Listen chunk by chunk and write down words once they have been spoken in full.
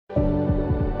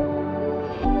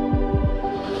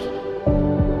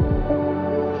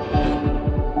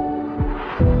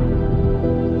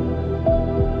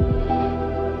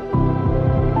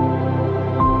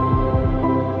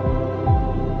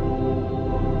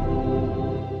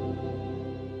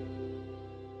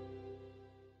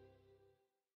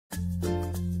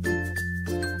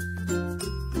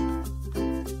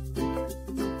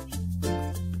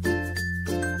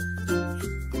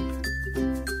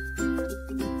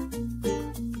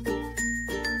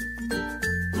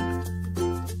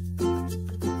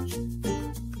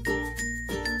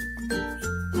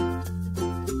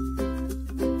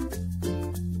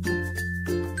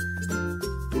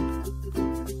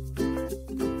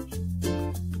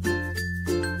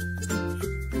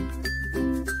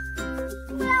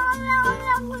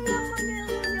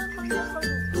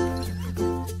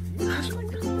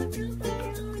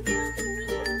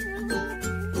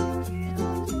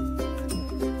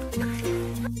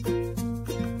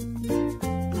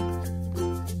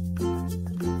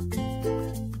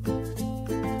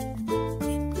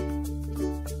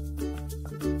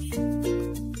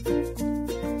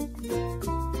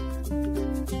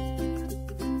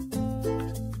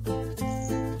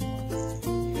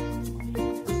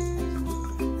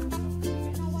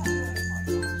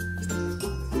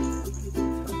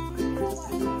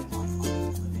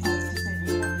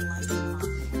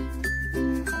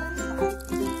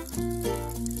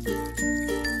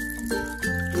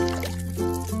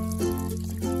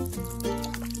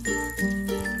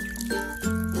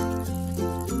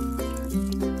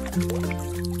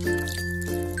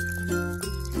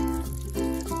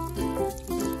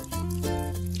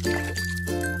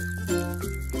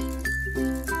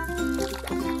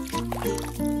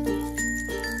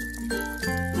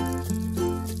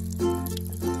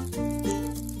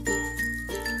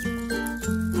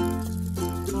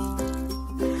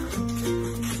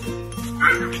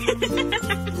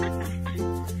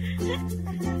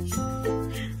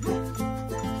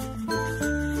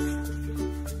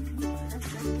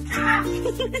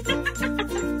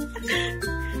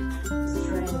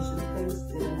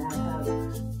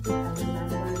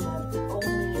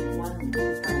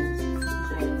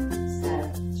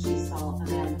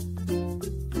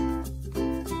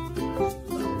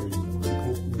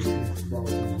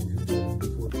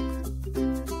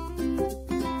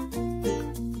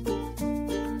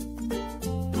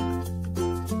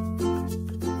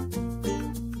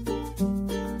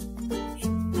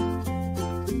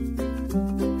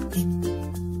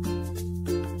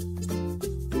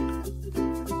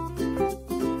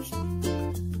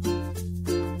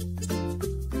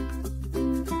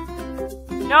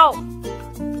No!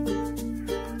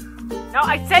 No,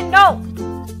 I said no!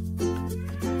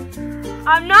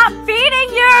 I'm not feeding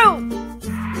you!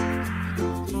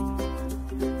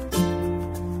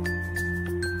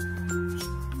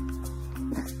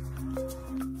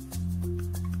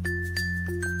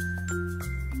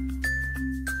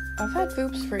 I've had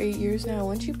Foops for 8 years now.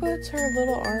 When she puts her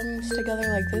little arms together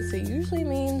like this, it usually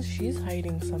means she's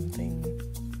hiding something.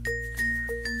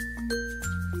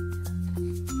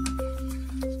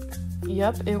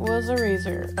 Yep, it was a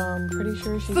razor. Pretty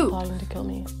sure she's plotting to kill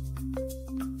me.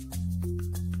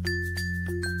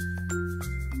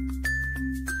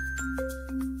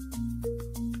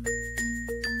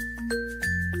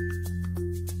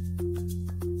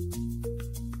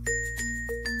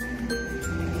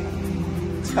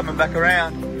 It's coming back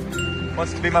around.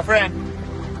 Wants to be my friend.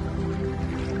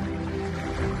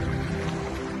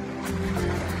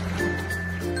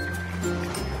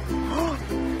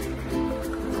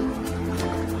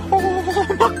 Oh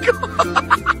my god!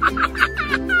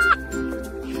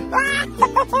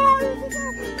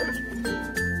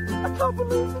 I can't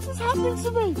believe this is happening to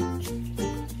me!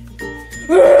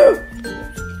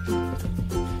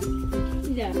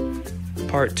 Yeah.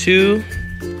 Part 2.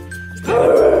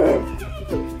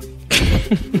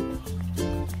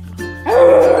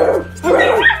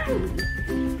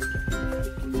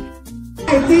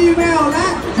 Đi vào đó,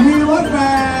 đi rốt về.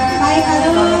 Bay cả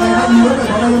đó. Đi rốt về,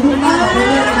 còn lúc nào cũng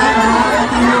đi ra đó.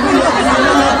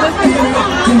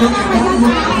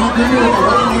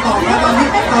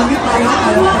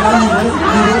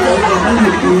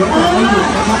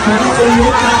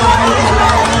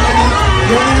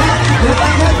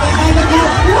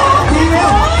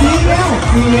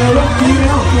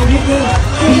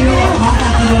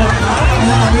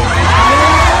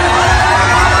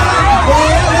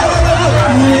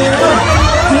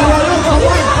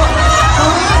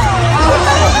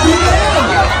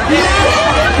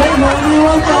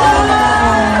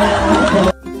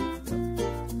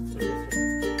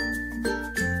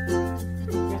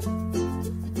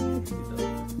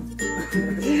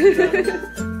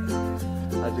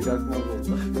 Hadi kalkma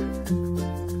oldu.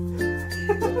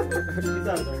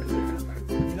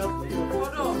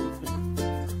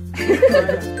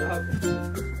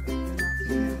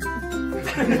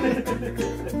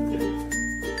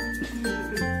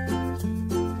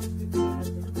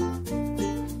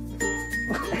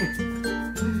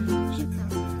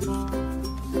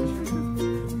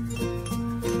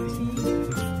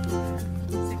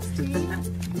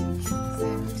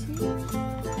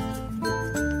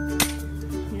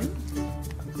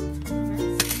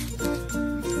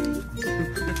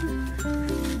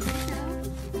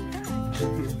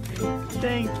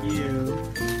 Thank you.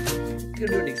 Gonna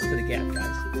do it next to the gap,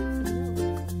 guys.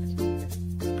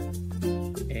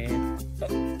 And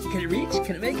can it reach?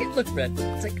 Can it make it? Look, Brett.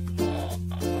 It's like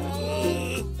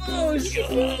shit.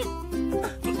 A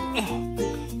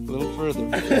little further.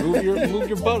 Move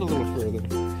your butt a little further.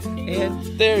 And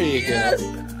there you yes. go.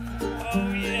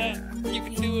 Oh yeah, you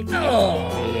can do it. Oh.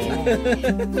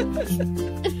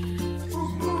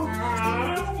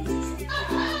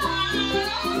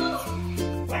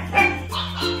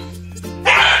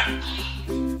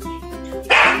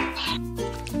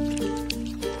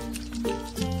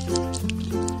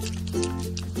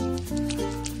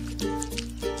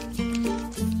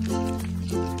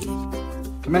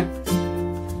 Come here.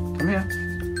 Come here.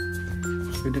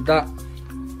 Who did that?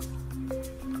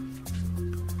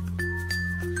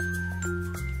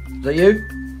 Is that you?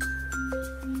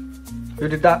 Who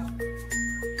did that?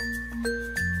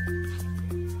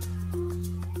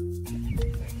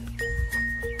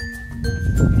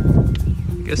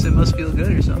 Guess it must feel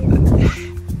good or something.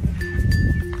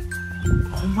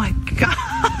 Oh my god!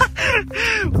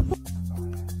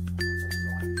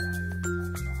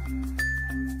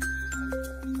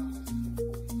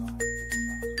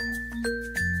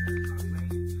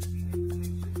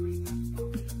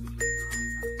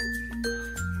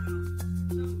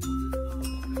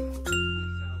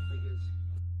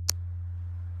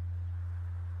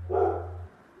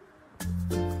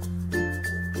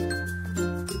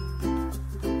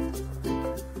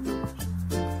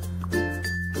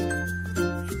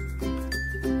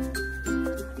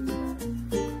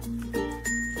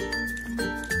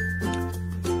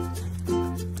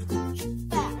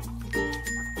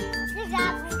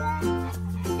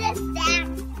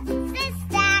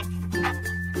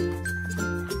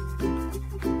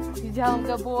 tell him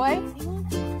good boy?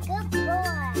 Good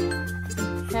boy.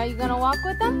 Now you gonna walk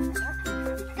with him?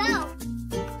 Go.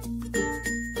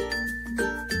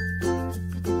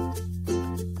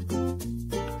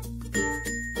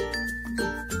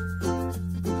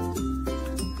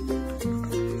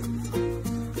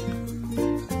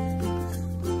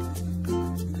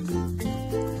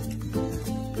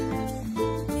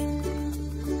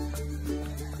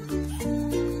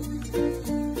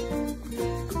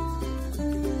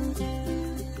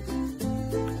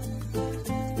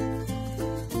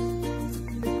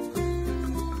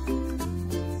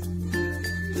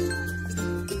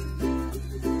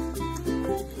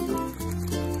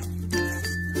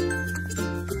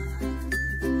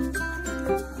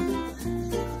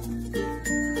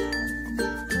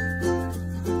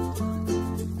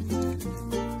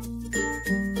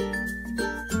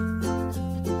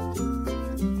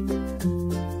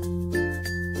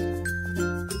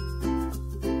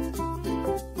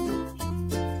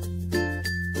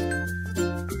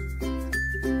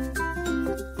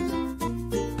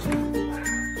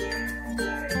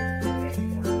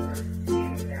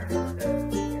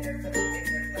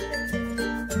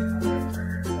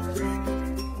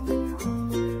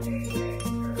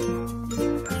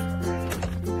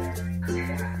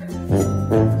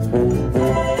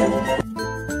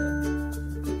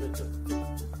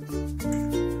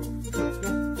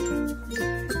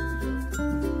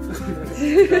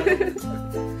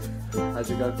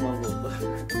 Hadi kalkmam oldu.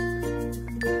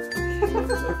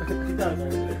 Bir daha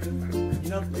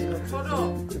İnatma inatma.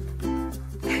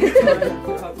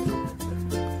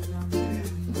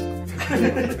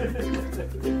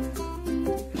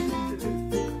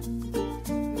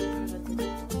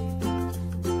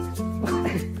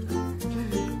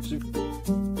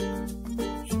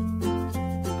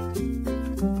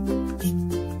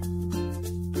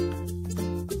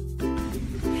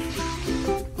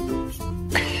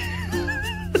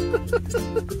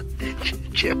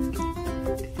 Chip.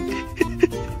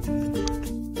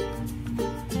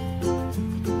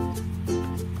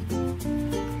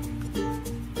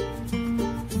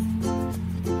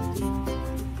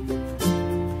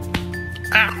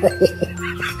 Ow!